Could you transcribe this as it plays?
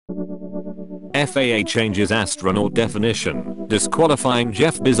FAA changes astronaut definition, disqualifying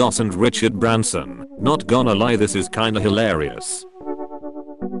Jeff Bezos and Richard Branson. Not gonna lie, this is kinda hilarious.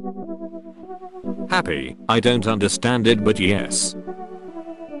 Happy, I don't understand it, but yes.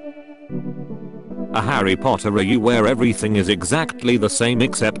 A Harry Potter, are you where everything is exactly the same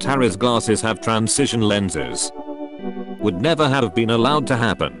except Harry's glasses have transition lenses? Would never have been allowed to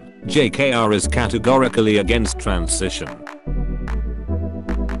happen. JKR is categorically against transition.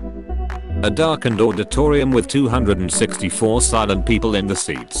 A darkened auditorium with 264 silent people in the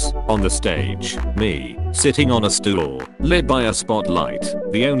seats. On the stage, me, sitting on a stool, lit by a spotlight,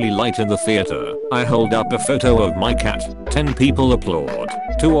 the only light in the theater. I hold up a photo of my cat. 10 people applaud.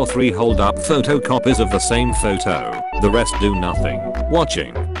 2 or 3 hold up photocopies of the same photo. The rest do nothing.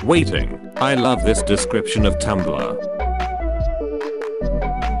 Watching. Waiting. I love this description of Tumblr.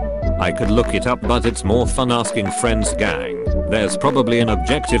 I could look it up, but it's more fun asking friends, gang. There's probably an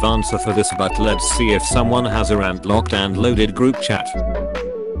objective answer for this, but let's see if someone has a rant locked and loaded group chat.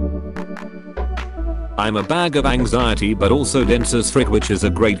 I'm a bag of anxiety but also dense as frick, which is a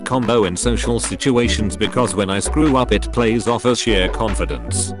great combo in social situations because when I screw up it plays off as sheer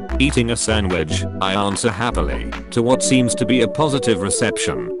confidence. Eating a sandwich, I answer happily. To what seems to be a positive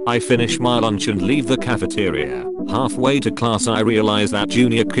reception, I finish my lunch and leave the cafeteria. Halfway to class I realize that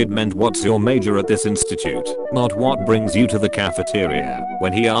junior kid meant what's your major at this institute, not what brings you to the cafeteria.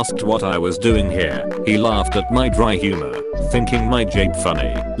 When he asked what I was doing here, he laughed at my dry humor, thinking my jape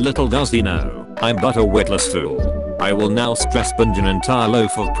funny. Little does he know, I'm but a witless fool. I will now stress sponge an entire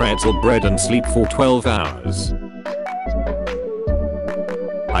loaf of pretzel bread and sleep for 12 hours.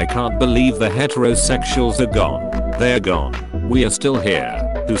 I can't believe the heterosexuals are gone. They're gone. We are still here.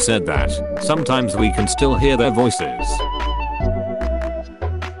 Who said that? Sometimes we can still hear their voices.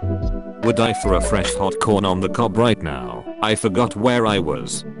 Would die for a fresh hot corn on the cob right now. I forgot where I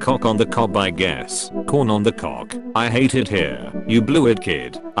was. Cock on the cob, I guess. Corn on the cock. I hate it here. You blew it,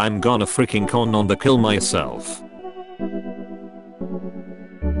 kid. I'm gonna freaking corn on the kill myself.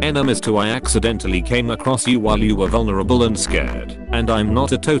 Enemies to I accidentally came across you while you were vulnerable and scared. And I'm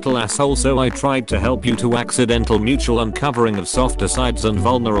not a total asshole, so I tried to help you to accidental mutual uncovering of softer sides and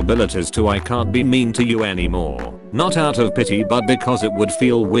vulnerabilities to I can't be mean to you anymore. Not out of pity but because it would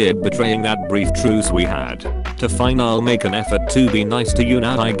feel weird betraying that brief truce we had. To fine, I'll make an effort to be nice to you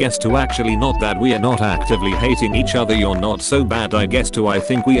now, I guess, to actually not that we are not actively hating each other, you're not so bad, I guess, to I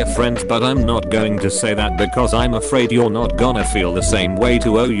think we are friends, but I'm not going to say that because I'm afraid you're not gonna feel the same way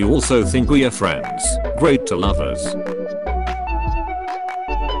to oh you also think we are friends. Great to lovers.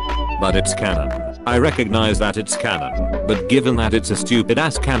 But it's canon. I recognize that it's canon, but given that it's a stupid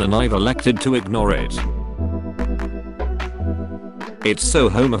ass canon I've elected to ignore it. It's so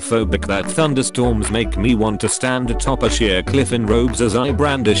homophobic that thunderstorms make me want to stand atop a sheer cliff in robes as I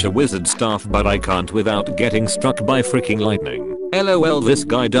brandish a wizard staff, but I can't without getting struck by freaking lightning. LOL, this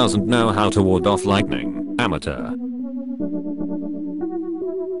guy doesn't know how to ward off lightning. Amateur.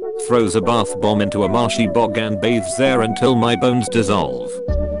 Throws a bath bomb into a marshy bog and bathes there until my bones dissolve.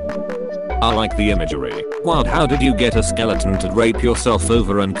 I like the imagery. Wow, how did you get a skeleton to drape yourself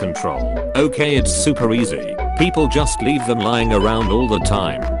over and control? Okay, it's super easy. People just leave them lying around all the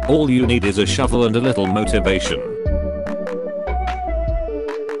time. All you need is a shovel and a little motivation.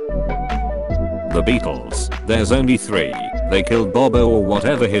 The Beatles. There's only 3. They killed Bobo or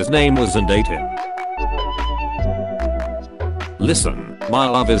whatever his name was and ate him. Listen, my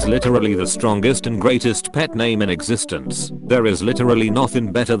love is literally the strongest and greatest pet name in existence. There is literally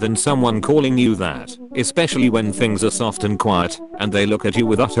nothing better than someone calling you that, especially when things are soft and quiet, and they look at you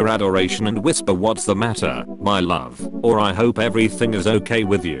with utter adoration and whisper, "What's the matter, my love?" Or "I hope everything is okay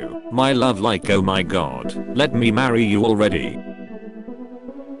with you, my love," like "Oh my god, let me marry you already."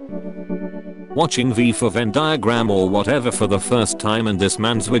 Watching V for Venn diagram or whatever for the first time and this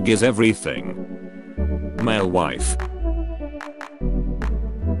man's wig is everything. Male wife.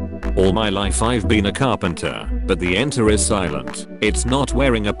 All my life I've been a carpenter, but the enter is silent. It's not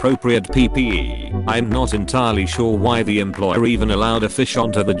wearing appropriate PPE. I'm not entirely sure why the employer even allowed a fish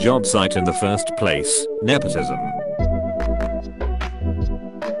onto the job site in the first place. Nepotism.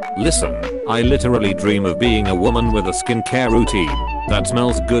 Listen, I literally dream of being a woman with a skincare routine that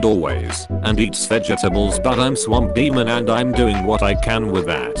smells good always and eats vegetables, but I'm Swamp Demon and I'm doing what I can with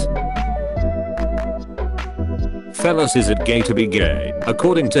that. Fellas, is it gay to be gay?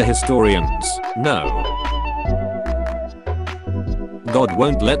 According to historians, no. God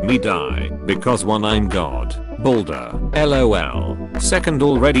won't let me die, because 1, I'm God. Boulder. LOL. 2nd,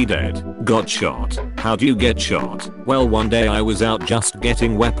 already dead. Got shot. How do you get shot? Well, one day I was out just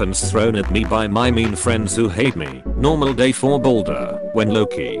getting weapons thrown at me by my mean friends who hate me. Normal day for Boulder. when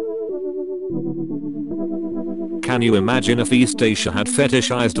low-key. Can you imagine if East Asia had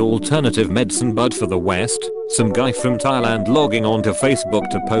fetishized alternative medicine but for the West? Some guy from Thailand logging onto Facebook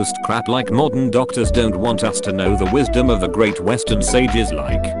to post crap like modern doctors don't want us to know the wisdom of the great Western sages,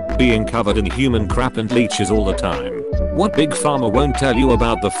 like being covered in human crap and leeches all the time. What big pharma won't tell you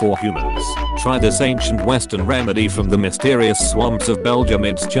about the four humors? Try this ancient Western remedy from the mysterious swamps of Belgium.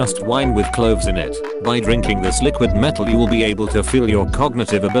 It's just wine with cloves in it. By drinking this liquid metal you will be able to feel your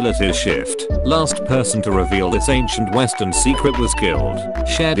cognitive abilities shift. Last person to reveal this ancient Western secret was killed.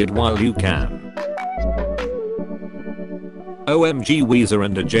 Share it while you can. OMG, Weezer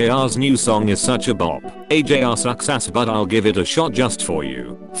and AJR's new song is such a bop. AJR sucks ass but I'll give it a shot just for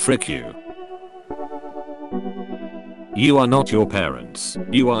you. Frick you. You are not your parents.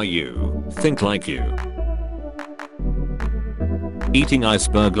 You are you. Think like you. Eating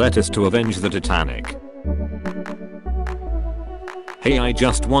iceberg lettuce to avenge the Titanic. Hey, I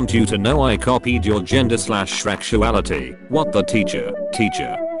just want you to know I copied your gender/sexuality. What the teacher?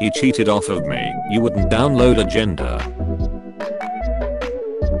 Teacher, he cheated off of me. You wouldn't download a gender.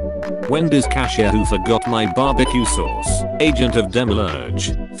 Wendy's cashier who forgot my barbecue sauce. Agent of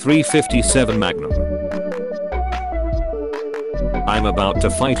Demurge. 357 Magnum. I'm about to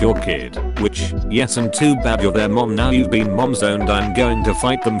fight your kid, which, yes, and too bad you're their mom now. You've been mom zoned. I'm going to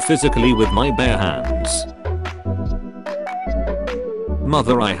fight them physically with my bare hands.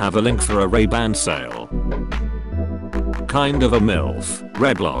 Mother, I have a link for a Ray-Ban sale. Kind of a MILF.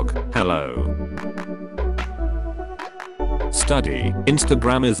 Redlog, hello. Study,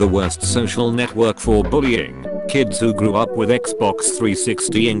 Instagram is the worst social network for bullying. Kids who grew up with Xbox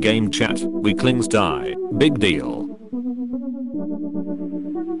 360 in-game chat, weaklings die. Big deal.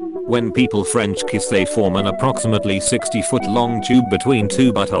 When people French kiss they form an approximately 60-foot long tube between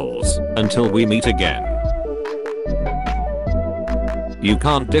two buttholes. Until we meet again. You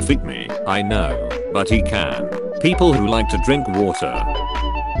can't defeat me, I know, but he can. People who like to drink water.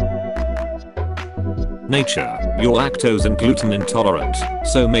 Nature, you're lactose and gluten intolerant,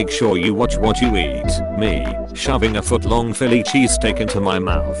 so make sure you watch what you eat. Me, shoving a foot-long Philly cheesesteak into my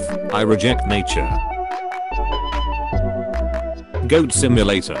mouth. I reject nature. Goat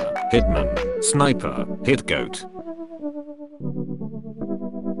Simulator, Hitman, Sniper, Hit Goat.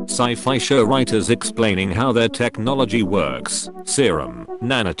 Sci-fi show writers explaining how their technology works. Serum,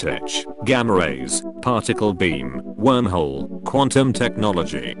 nanotech, gamma rays, particle beam, wormhole, quantum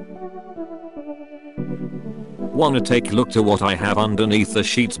technology. Wanna take a look to what I have underneath the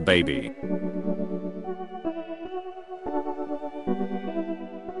sheets, baby?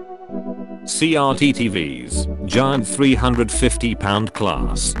 CRT TVs, giant 350-pound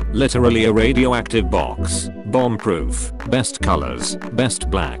class, literally a radioactive box, bomb-proof, best colors, best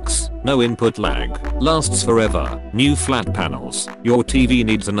blacks, no input lag, lasts forever, new flat panels, your TV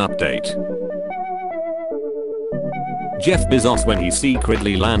needs an update. Jeff Bezos when he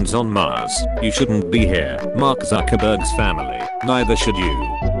secretly lands on Mars, you shouldn't be here. Mark Zuckerberg's family, neither should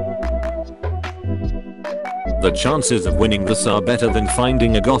you. The chances of winning this are better than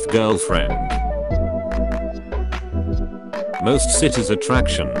finding a goth girlfriend. Most cities'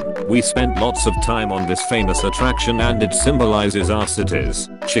 attraction. We spent lots of time on this famous attraction and it symbolizes our cities.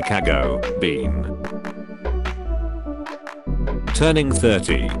 Chicago, Bean. Turning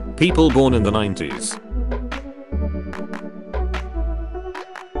 30. People born in the 90s.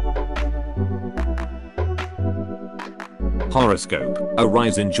 Horoscope,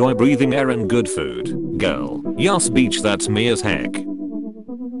 arise, enjoy breathing air and good food. Girl, yas beach, that's me as heck.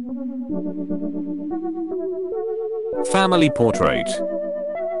 Family portrait.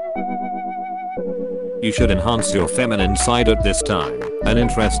 You should enhance your feminine side at this time. An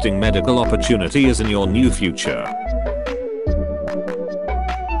interesting medical opportunity is in your new future.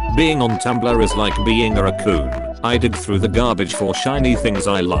 Being on Tumblr is like being a raccoon. I dig through the garbage for shiny things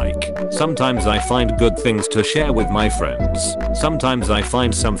I like. Sometimes I find good things to share with my friends. Sometimes I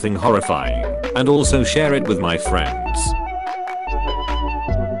find something horrifying and also share it with my friends.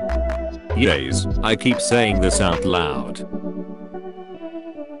 Yes, I keep saying this out loud.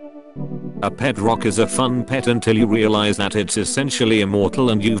 A pet rock is a fun pet until you realize that it's essentially immortal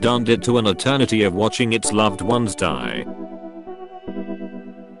and you've done it to an eternity of watching its loved ones die.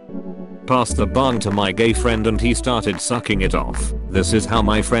 Passed the bong to my gay friend and he started sucking it off. This is how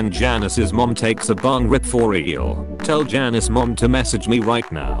my friend Janice's mom takes a bong rip for real. Tell Janice mom to message me right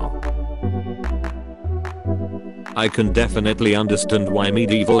now. I can definitely understand why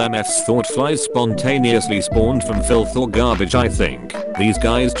medieval MFs thought flies spontaneously spawned from filth or garbage. I think these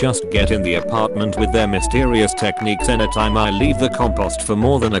guys just get in the apartment with their mysterious techniques anytime I leave the compost for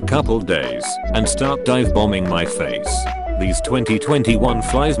more than a couple days and start dive bombing my face. These 2021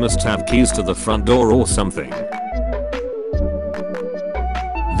 flies must have keys to the front door or something.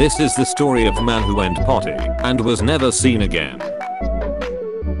 This is the story of man who went potty and was never seen again.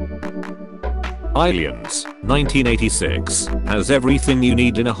 Aliens, 1986, has everything you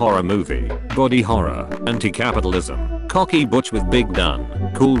need in a horror movie. Body horror, anti-capitalism, cocky butch with big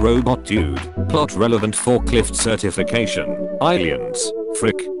gun, cool robot dude, plot relevant forklift certification. Aliens,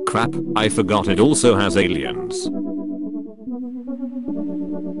 frick, crap, I forgot it also has aliens.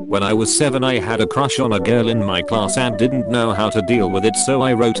 When I was 7 I had a crush on a girl in my class and didn't know how to deal with it, so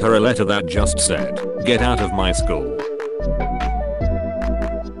I wrote her a letter that just said, "Get out of my school."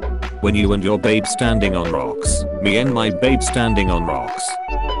 When you and your babe standing on rocks, me and my babe standing on rocks.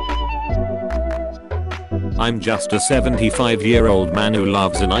 I'm just a 75-year-old man who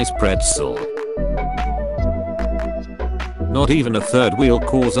loves a nice pretzel. Not even a third wheel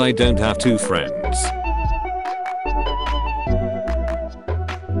cause I don't have 2 friends.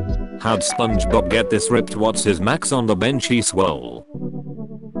 How'd SpongeBob get this ripped? What's his max on the bench? He swole.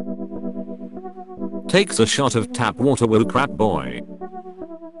 Takes a shot of tap water, woo crap boy.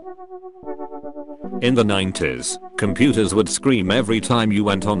 In the 90s, computers would scream every time you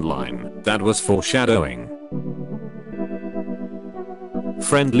went online. That was foreshadowing.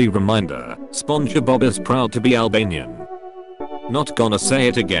 Friendly reminder, SpongeBob is proud to be Albanian. Not gonna say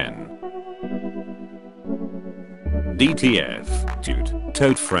it again. DTF, dude,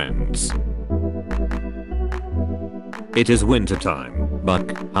 toad friends. It is winter time.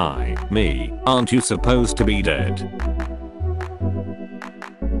 Buck, hi, me, aren't you supposed to be dead?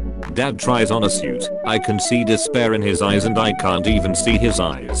 Dad tries on a suit, I can see despair in his eyes and I can't even see his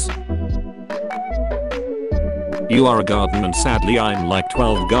eyes. You are a garden and sadly I'm like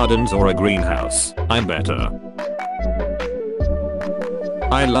 12 gardens or a greenhouse. I'm better.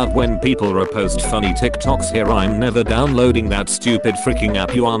 I love when people repost funny TikToks here. I'm never downloading that stupid freaking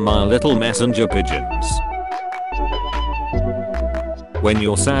app. You are my little messenger pigeons. When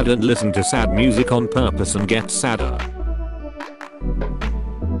you're sad and listen to sad music on purpose and get sadder.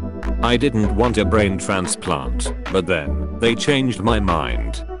 I didn't want a brain transplant, but then they changed my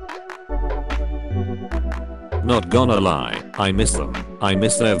mind. Not gonna lie, I miss them. I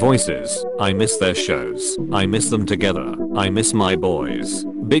miss their voices. I miss their shows. I miss them together. I miss my boys.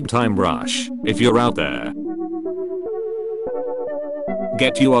 Big time Rush, if you're out there.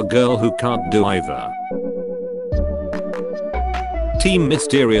 Get you a girl who can't do either. Team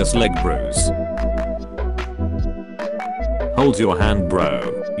Mysterious Leg Bruise. Hold your hand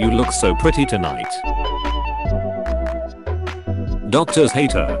bro, you look so pretty tonight. Doctors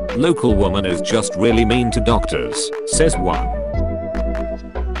hater, local woman is just really mean to doctors, says one.